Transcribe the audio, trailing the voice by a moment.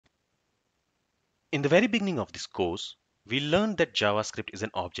In the very beginning of this course, we learned that JavaScript is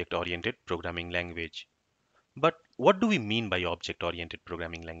an object-oriented programming language. But what do we mean by object-oriented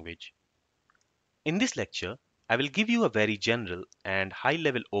programming language? In this lecture, I will give you a very general and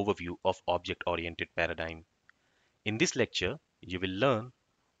high-level overview of object-oriented paradigm. In this lecture, you will learn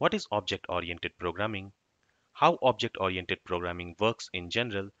what is object-oriented programming, how object-oriented programming works in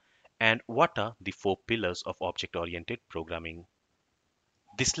general, and what are the four pillars of object-oriented programming.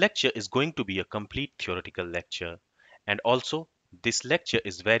 This lecture is going to be a complete theoretical lecture, and also this lecture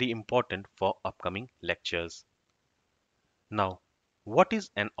is very important for upcoming lectures. Now, what is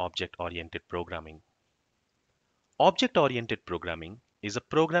an object-oriented programming? Object-oriented programming is a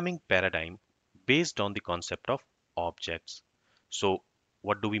programming paradigm based on the concept of objects. So,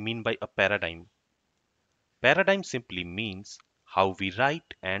 what do we mean by a paradigm? Paradigm simply means how we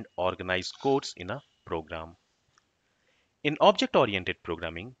write and organize codes in a program. In object-oriented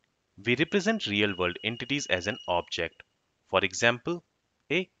programming, we represent real-world entities as an object. For example,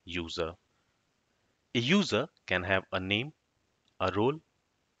 a user. A user can have a name, a role,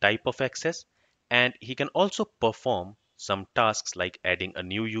 type of access, and he can also perform some tasks like adding a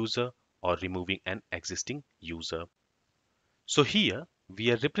new user or removing an existing user. So here we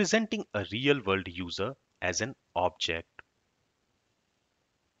are representing a real-world user as an object.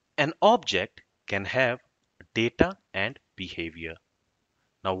 An object can have data and behavior.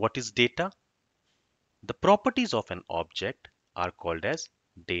 Now, what is data? The properties of an object are called as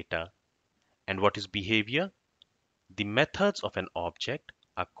data. And what is behavior? The methods of an object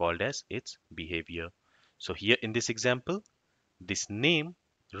are called as its behavior. So here in this example, this name,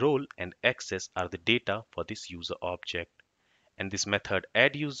 role, and access are the data for this user object. And this method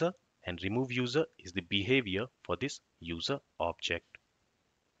add user and remove user is the behavior for this user object.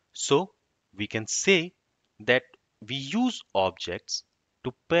 So we can say that we use objects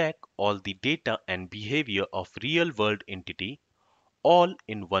to pack all the data and behavior of real world entity all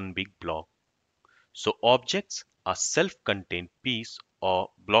in one big block. So objects are self-contained piece or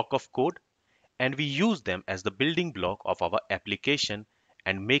block of code, and we use them as the building block of our application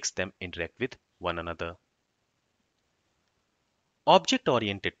and makes them interact with one another.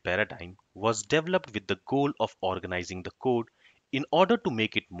 Object-oriented paradigm was developed with the goal of organizing the code in order to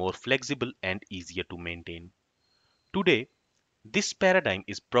make it more flexible and easier to maintain. Today, this paradigm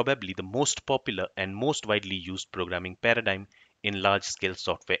is probably the most popular and most widely used programming paradigm in large-scale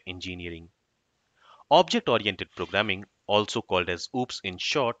software engineering. Object-oriented programming, also called as OOPS in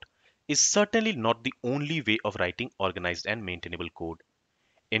short, is certainly not the only way of writing organized and maintainable code.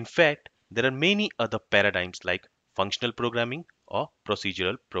 In fact, there are many other paradigms like functional programming or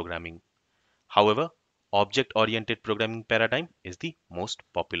procedural programming. However, object-oriented programming paradigm is the most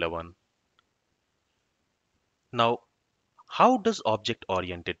popular one. Now, how does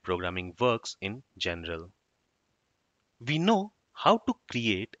object-oriented programming works in general? We know how to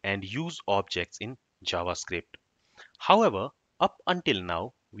create and use objects in JavaScript. However, up until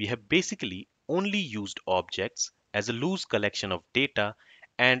now, we have basically only used objects as a loose collection of data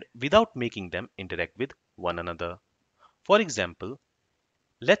and without making them interact with one another. For example,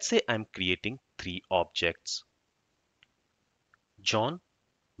 let's say I'm creating three objects, John,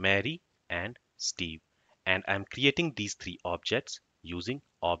 Mary, and Steve, and I'm creating these three objects using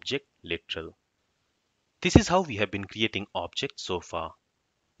object literal. This is how we have been creating objects so far.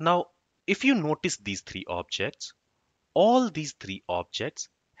 Now, if you notice these three objects, all these three objects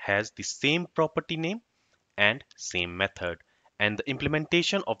has the same property name and same method, and the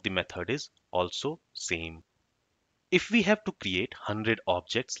implementation of the method is also same. If we have to create 100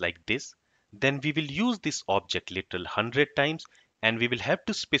 objects like this, then we will use this object literal 100 times, and we will have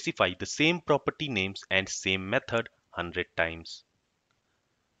to specify the same property names and same method 100 times.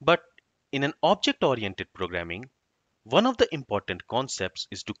 But in an object-oriented programming, one of the important concepts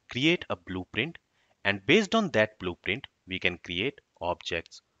is to create a blueprint, and based on that blueprint, we can create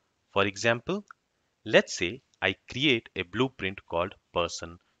objects. For example, let's say I create a blueprint called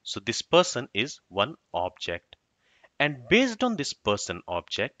person. So this person is one object. And based on this person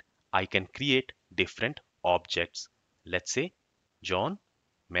object, I can create different objects. Let's say John,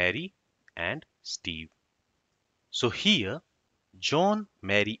 Mary, and Steve. So here, John,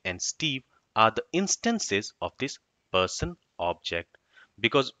 Mary, and Steve are the instances of this person object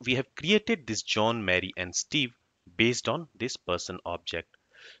because we have created this John, Mary, and Steve based on this person object.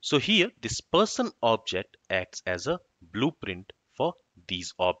 So here, this person object acts as a blueprint for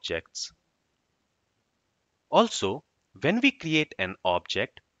these objects. Also, when we create an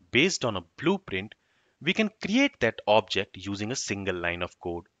object based on a blueprint, we can create that object using a single line of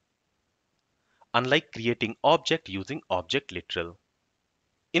code, unlike creating object using object literal.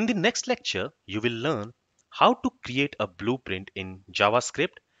 In the next lecture, you will learn how to create a blueprint in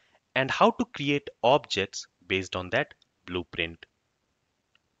JavaScript and how to create objects based on that blueprint.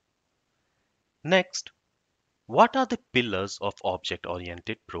 Next, what are the pillars of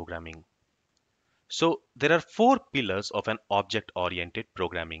object-oriented programming? So there are four pillars of an object-oriented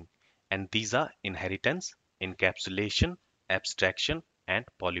programming, and these are inheritance, encapsulation, abstraction, and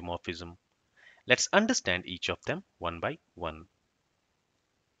polymorphism. Let's understand each of them one by one.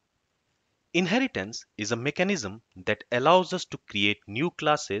 Inheritance is a mechanism that allows us to create new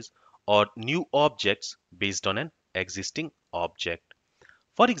classes or new objects based on an existing object.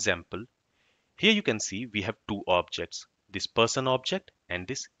 For example, here you can see we have two objects, this person object and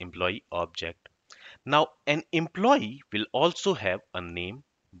this employee object. Now, an employee will also have a name,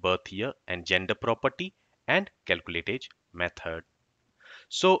 birth year, and gender property and calculate age method.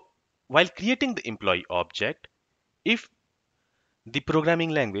 So, while creating the employee object, if the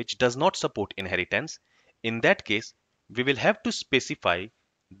programming language does not support inheritance, in that case, we will have to specify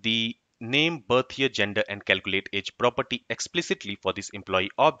the name, birth year, gender, and calculate age property explicitly for this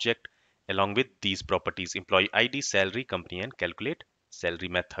employee object along with these properties employee ID, salary, company, and calculate salary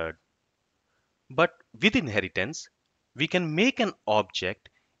method. But with inheritance, we can make an object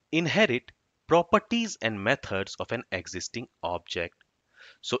inherit properties and methods of an existing object.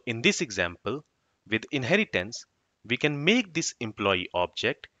 So in this example, with inheritance, we can make this employee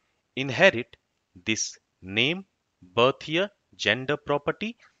object inherit this name, birth year, gender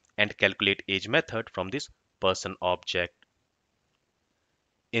property, and calculate age method from this person object.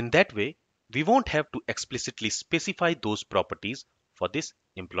 In that way, we won't have to explicitly specify those properties for this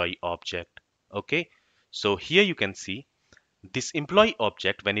employee object. Okay, so here you can see this employee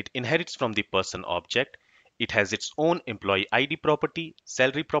object, when it inherits from the person object, it has its own employee ID property,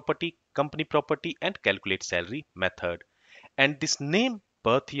 salary property, company property, and calculate salary method. And this name,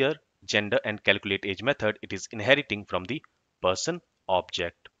 birth year, gender, and calculate age method, it is inheriting from the person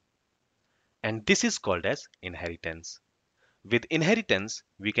object. And this is called as inheritance. With inheritance,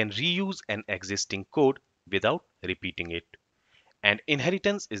 we can reuse an existing code without repeating it. And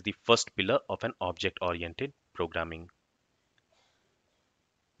inheritance is the first pillar of an object-oriented programming.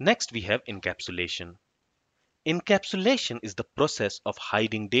 Next, we have encapsulation. Encapsulation is the process of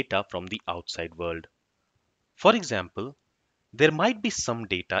hiding data from the outside world. For example, there might be some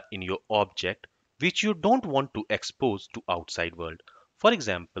data in your object which you don't want to expose to outside world. For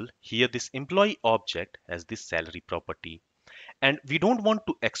example, here this employee object has this salary property, and we don't want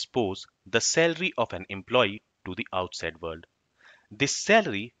to expose the salary of an employee to the outside world. This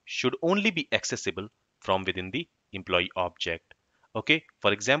salary should only be accessible from within the employee object. Okay,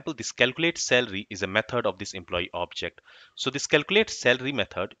 for example, this calculate salary is a method of this employee object. So this calculate salary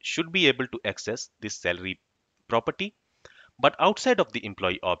method should be able to access this salary property, but outside of the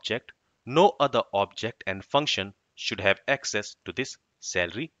employee object, no other object and function should have access to this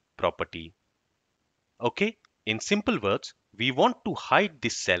salary property. Okay, in simple words, we want to hide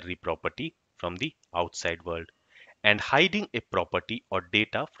this salary property from the outside world. And hiding a property or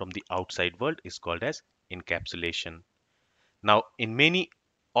data from the outside world is called as encapsulation. Now, in many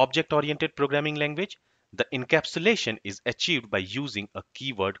object-oriented programming language, the encapsulation is achieved by using a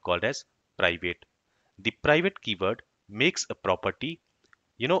keyword called as private. The private keyword makes a property,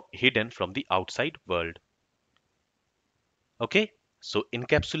 hidden from the outside world. Okay, so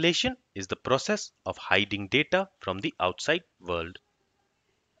encapsulation is the process of hiding data from the outside world.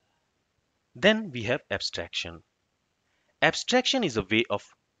 Then we have abstraction. Abstraction is a way of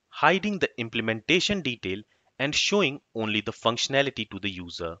hiding the implementation detail and showing only the functionality to the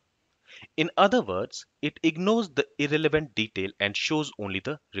user. In other words, it ignores the irrelevant detail and shows only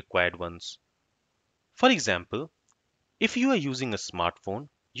the required ones. For example, if you are using a smartphone,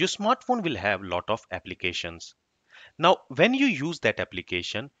 your smartphone will have a lot of applications. Now, when you use that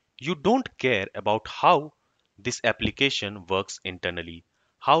application, you don't care about how this application works internally,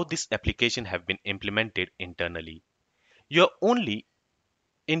 how this application have been implemented internally. You're only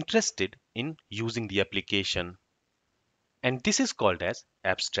interested in using the application, and this is called as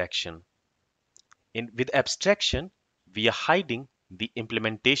abstraction. With abstraction, we are hiding the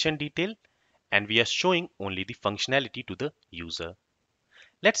implementation detail and we are showing only the functionality to the user.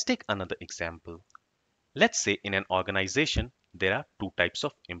 Let's take another example. Let's say in an organization there are two types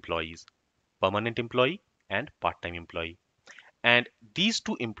of employees, permanent employee and part-time employee, and these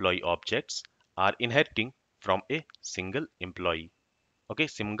two employee objects are inheriting from a single employee. Okay,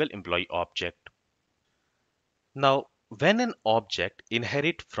 single employee object. Now, when an object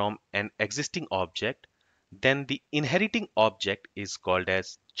inherit from an existing object, then the inheriting object is called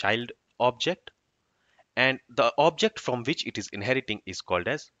as child object, and the object from which it is inheriting is called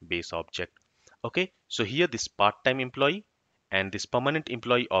as base object. Okay, so here this part-time employee and this permanent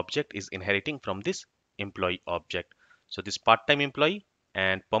employee object is inheriting from this employee object. So this part-time employee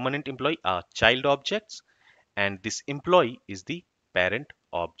and permanent employee are child objects, and this employee is the parent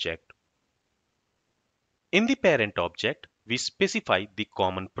object. In the parent object, we specify the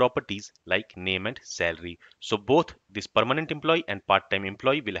common properties like name and salary. So both this permanent employee and part-time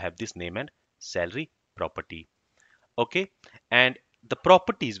employee will have this name and salary property. Okay, and the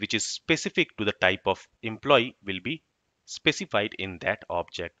properties which is specific to the type of employee will be specified in that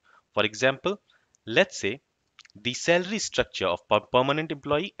object. For example, let's say the salary structure of permanent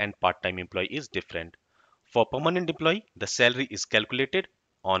employee and part-time employee is different. For permanent employee, the salary is calculated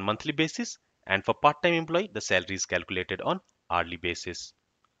on monthly basis, and for part-time employee, the salary is calculated on hourly basis.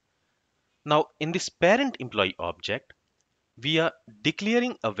 Now, in this parent employee object, we are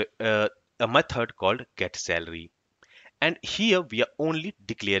declaring a method called getSalary. And here we are only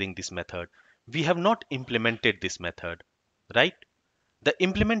declaring this method. We have not implemented this method, right? The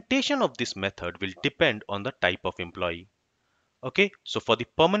implementation of this method will depend on the type of employee. Okay, so for the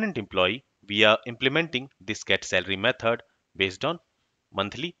permanent employee, we are implementing this getSalary method based on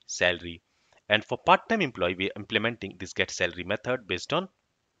monthly salary. And for part-time employee, we are implementing this getSalary method based on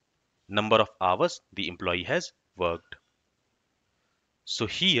number of hours the employee has worked. So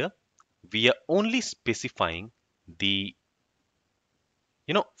here we are only specifying the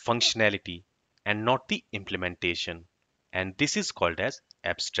functionality and not the implementation, and this is called as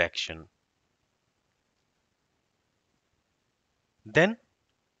abstraction. Then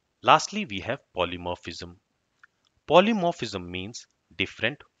lastly we have polymorphism. Polymorphism means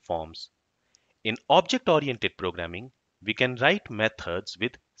different forms. In object oriented programming, we can write methods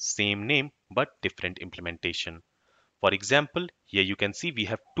with same name but different implementation. For example, here you can see we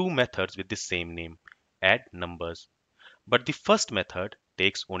have two methods with the same name, add numbers. But the first method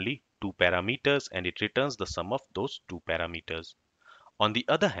takes only two parameters and it returns the sum of those two parameters. On the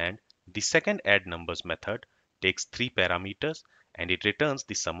other hand, the second add numbers method takes three parameters and it returns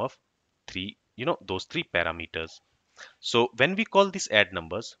the sum of those three parameters. So when we call this add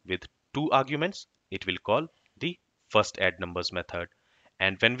numbers with two arguments, it will call the first add numbers method.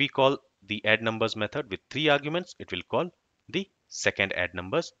 And when we call the add numbers method with three arguments, it will call the second add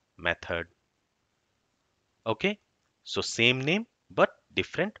numbers method. Okay, so same name but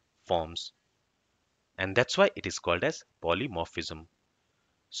different forms. And that's why it is called as polymorphism.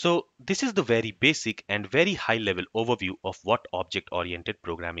 So this is the very basic and very high level overview of what object-oriented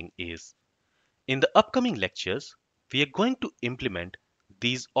programming is. In the upcoming lectures, we are going to implement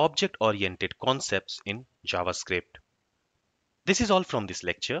these object-oriented concepts in JavaScript. This is all from this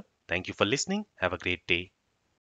lecture. Thank you for listening. Have a great day.